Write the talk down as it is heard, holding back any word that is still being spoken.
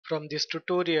From this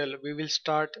tutorial we will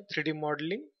start 3D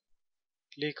modeling.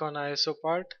 Click on ISO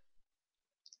part,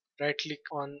 right click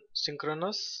on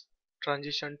synchronous,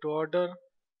 transition to order,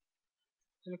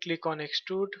 and click on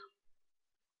extrude.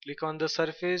 Click on the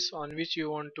surface on which you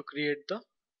want to create the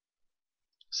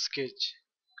sketch.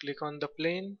 Click on the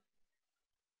plane,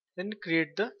 then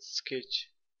create the sketch.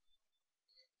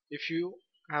 If you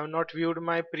have not viewed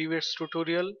my previous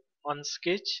tutorial on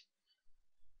sketch,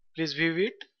 please view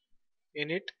it.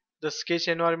 In it, the sketch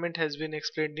environment has been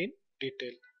explained in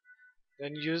detail.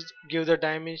 Then give the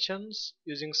dimensions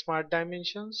using smart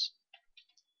dimensions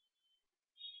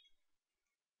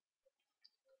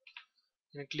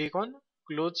and click on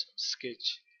close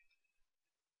sketch.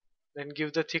 Then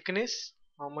give the thickness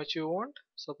how much you want.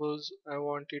 Suppose I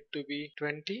want it to be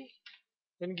 20.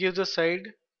 Then give the side,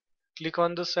 click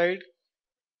on the side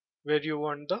where you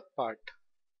want the part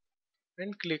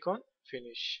and click on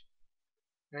finish.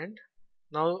 And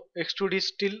now extrude is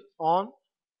still on.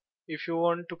 If you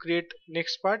want to create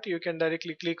next part, you can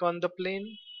directly click on the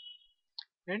plane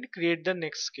and create the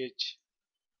next sketch.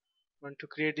 Want to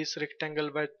create this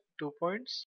rectangle by 2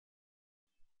 points.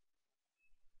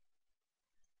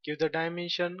 Give the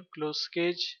dimension, close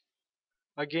sketch,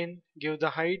 again give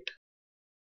the height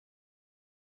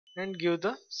and give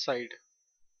the side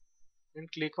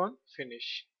and click on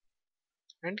finish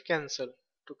and cancel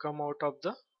to come out of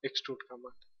the extrude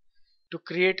command. To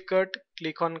create cut,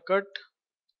 click on cut,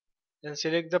 then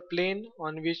select the plane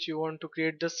on which you want to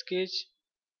create the sketch,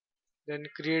 then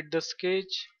create the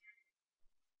sketch,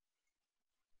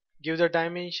 give the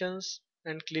dimensions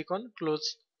and click on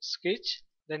close sketch,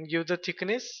 then give the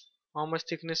thickness, how much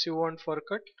thickness you want for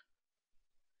cut,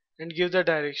 and give the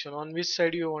direction on which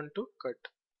side you want to cut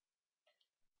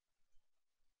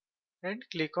and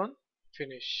click on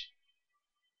finish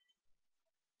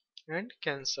and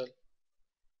cancel.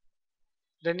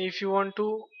 Then if you want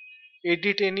to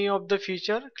edit any of the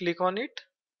feature, click on it,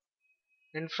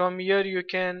 and from here you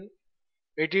can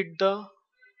edit the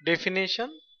definition,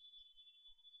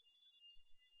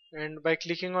 and by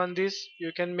clicking on this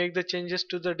you can make the changes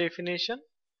to the definition.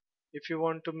 If you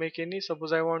want to make any,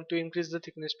 suppose I want to increase the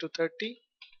thickness to 30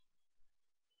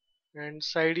 and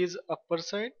side is upper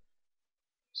side.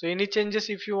 So any changes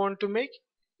if you want to make,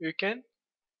 you can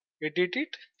edit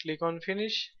it. Click on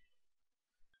finish,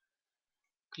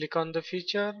 click on the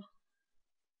feature.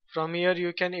 From here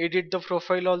you can edit the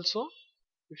profile also.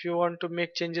 If you want to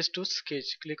make changes to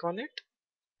sketch, click on it.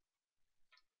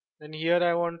 And here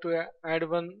I want to add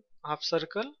one half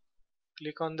circle.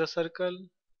 Click on the circle,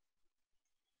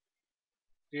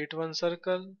 create one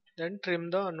circle, then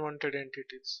trim the unwanted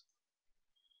entities.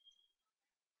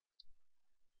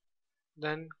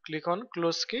 Then click on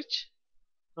close sketch.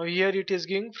 Now here it is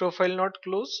giving profile not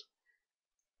close,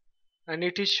 and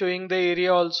it is showing the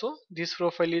area also. This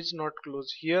profile is not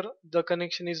close. Here the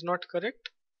connection is not correct.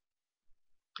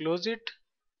 Close it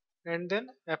and then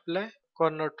apply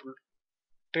corner tool.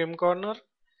 Trim corner,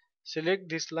 select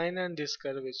this line and this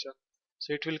curvature.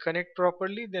 So it will connect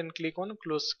properly. Then click on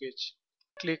close sketch.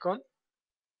 Click on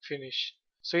finish.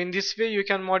 So in this way you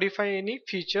can modify any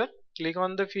feature. Click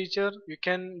on the feature. You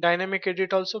can dynamic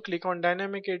edit also. Click on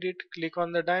dynamic edit, click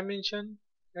on the dimension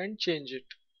and change it.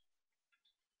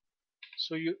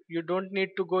 So you don't need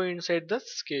to go inside the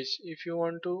sketch. If you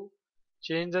want to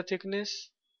change the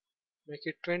thickness, make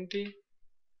it 20.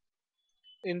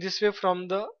 In this way, from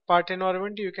the part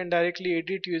environment you can directly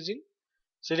edit using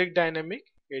select dynamic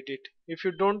edit. If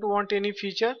you don't want any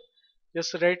feature,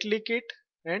 just right click it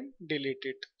and delete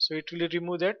it. So it will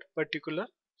remove that particular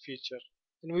feature.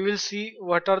 And we will see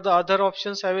what are the other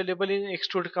options available in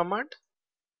extrude command.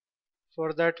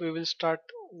 For that we will start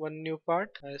one new part,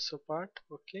 ISO part.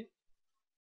 Okay.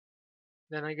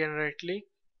 Then again right click,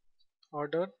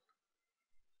 order,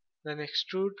 then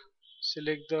extrude,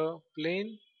 select the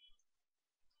plane,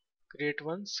 create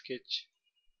one sketch,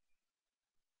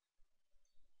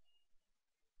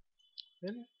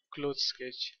 then close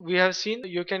sketch. We have seen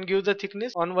you can give the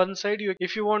thickness on one side.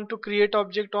 If you want to create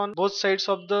object on both sides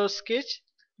of the sketch,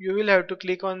 you will have to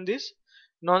click on this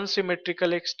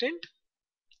non-symmetrical extent,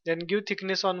 then give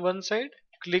thickness on one side,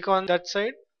 click on that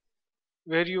side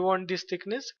where you want this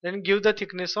thickness, then give the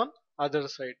thickness on other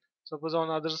side. Suppose on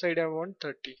other side I want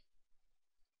 30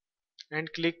 and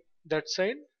click that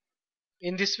side.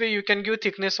 In this way you can give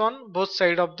thickness on both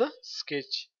side of the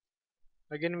sketch.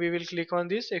 Again we will click on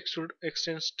this extrude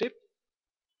extend step,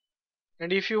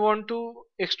 and if you want to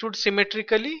extrude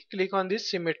symmetrically, click on this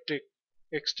symmetric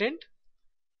extend,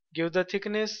 give the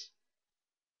thickness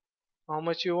how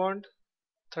much you want,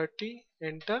 30,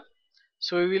 enter.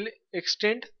 So we will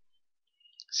extend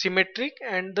symmetric,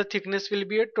 and the thickness will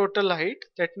be a total height.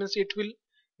 That means it will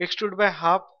extrude by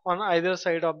half on either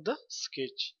side of the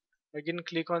sketch. Again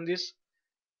click on this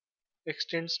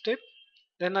extend step.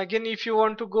 Then again if you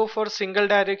want to go for single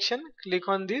direction, click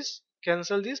on this,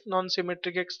 cancel this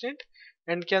non-symmetric extend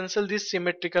and cancel this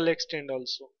symmetrical extend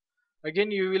also.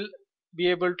 Again you will be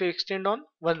able to extend on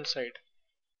one side,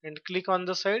 and click on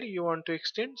the side you want to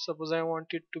extend. Suppose I want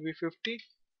it to be 50,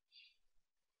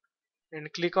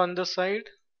 and click on the side,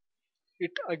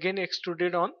 it again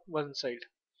extruded on one side.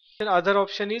 Then other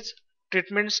option is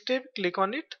treatment step, click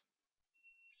on it.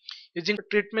 Using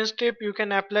treatment step you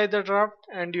can apply the draft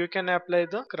and you can apply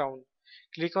the crown.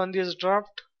 Click on this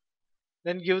draft,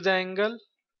 then give the angle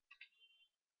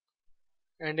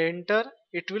and enter.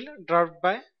 It will draft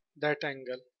by that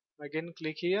angle. Again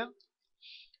click here,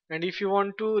 and if you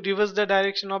want to reverse the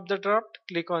direction of the draft,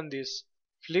 click on this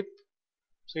flip,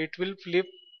 so it will flip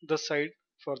the side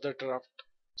for the draft.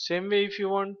 Same way if you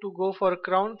want to go for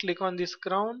crown, click on this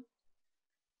crown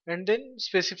and then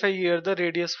specify here the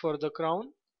radius for the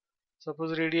crown.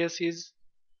 Suppose radius is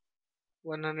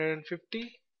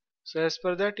 150, so as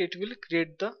per that it will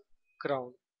create the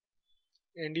crown.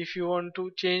 And if you want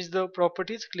to change the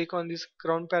properties, click on this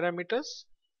crown parameters.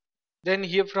 Then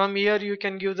here from here you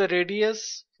can give the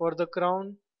radius for the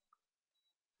crown,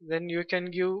 then you can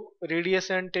give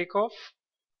radius and takeoff,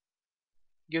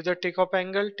 give the takeoff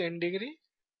angle 10 degree,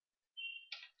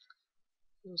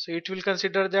 so it will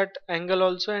consider that angle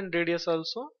also and radius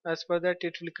also. As per that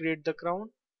it will create the crown.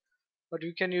 Or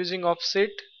you can using offset,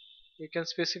 you can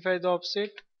specify the offset,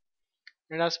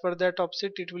 and as per that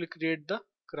offset it will create the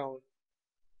crown.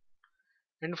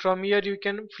 And from here you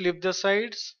can flip the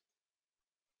sides,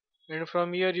 and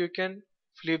from here you can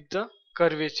flip the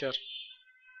curvature.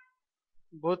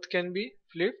 Both can be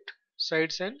flipped,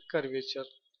 sides and curvature.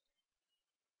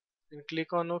 And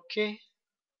click on OK,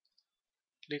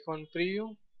 click on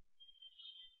preview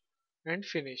and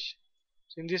finish.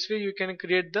 So in this way you can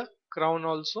create the crown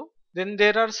also. Then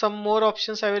there are some more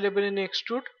options available in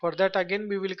Extrude. For that again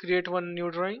we will create one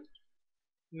new drawing,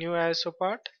 new ISO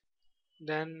part,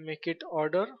 then make it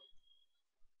order,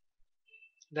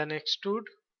 then extrude,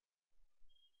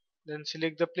 then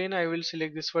select the plane. I will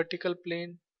select this vertical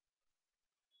plane.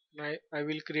 I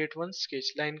will create one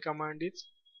sketch. Line command is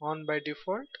on by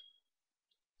default.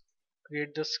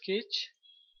 Create the sketch.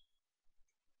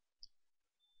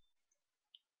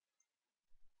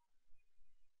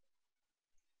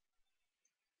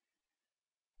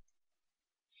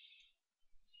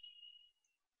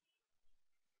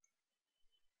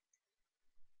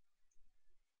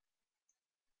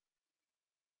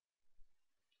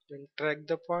 Then track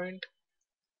the point.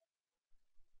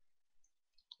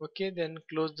 Okay, then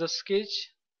close the sketch.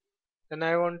 Then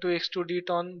I want to extrude it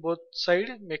on both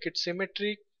sides, make it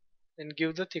symmetric and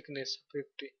give the thickness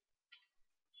 50.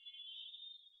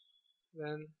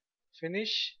 Then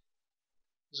finish,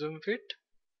 zoom fit,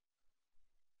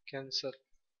 cancel.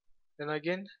 Then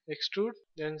again extrude,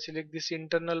 then select this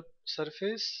internal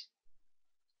surface,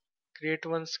 create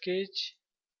one sketch,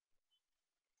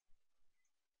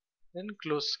 then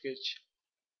close sketch.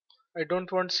 I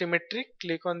don't want symmetric,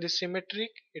 click on this symmetric,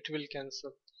 it will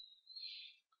cancel.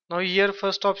 Now here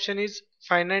first option is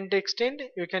finite extend.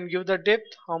 You can give the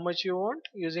depth how much you want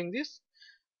using this.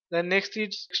 Then next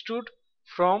is extrude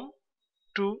from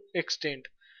to extend.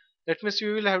 That means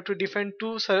you will have to define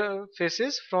two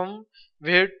surfaces from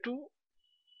where to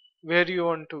where you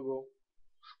want to go.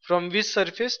 From which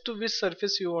surface to which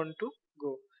surface you want to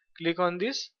go. Click on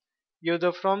this, give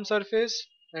the from surface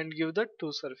and give the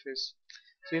to surface.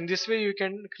 So in this way you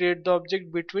can create the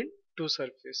object between two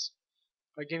surfaces.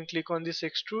 Again click on this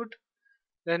extrude.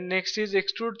 Then next is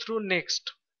extrude through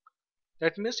next.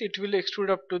 That means it will extrude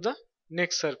up to the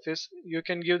next surface. You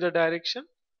can give the direction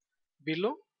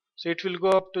below, so it will go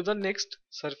up to the next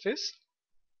surface.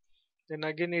 Then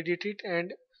again edit it,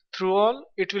 and through all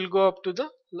it will go up to the,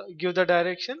 give the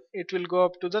direction, it will go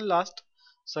up to the last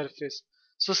surface.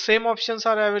 So same options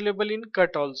are available in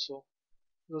cut also.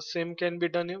 The same can be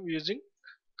done using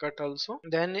cut also.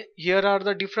 Then here are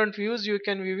the different views, you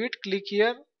can view it. Click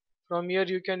here, from here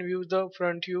you can view the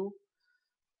front view,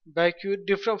 back view,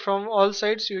 different from all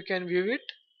sides you can view it.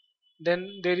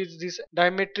 Then there is this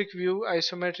dimetric view,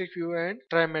 isometric view and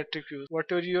trimetric view.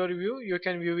 Whatever your view, you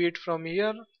can view it from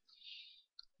here.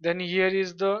 Then here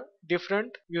is the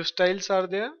different view styles are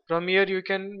there. From here you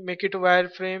can make it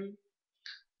wireframe.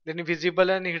 Then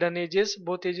visible and hidden edges,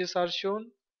 both edges are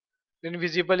shown. Then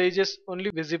visible edges, only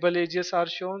visible edges are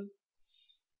shown.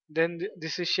 Then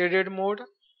this is shaded mode,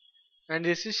 and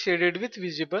this is shaded with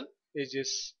visible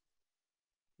edges.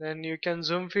 Then you can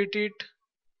zoom fit it,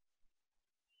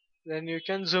 Then you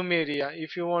can zoom area.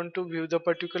 If you want to view the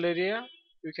particular area,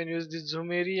 you can use this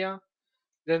zoom area.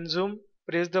 Then zoom,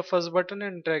 press the first button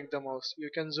and drag the mouse. You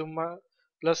can zoom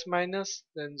plus minus,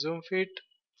 then zoom fit,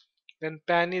 then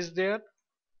pan is there.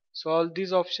 So all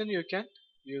these options you can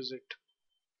use it.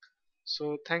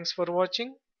 So thanks for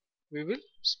watching. We will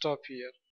stop here.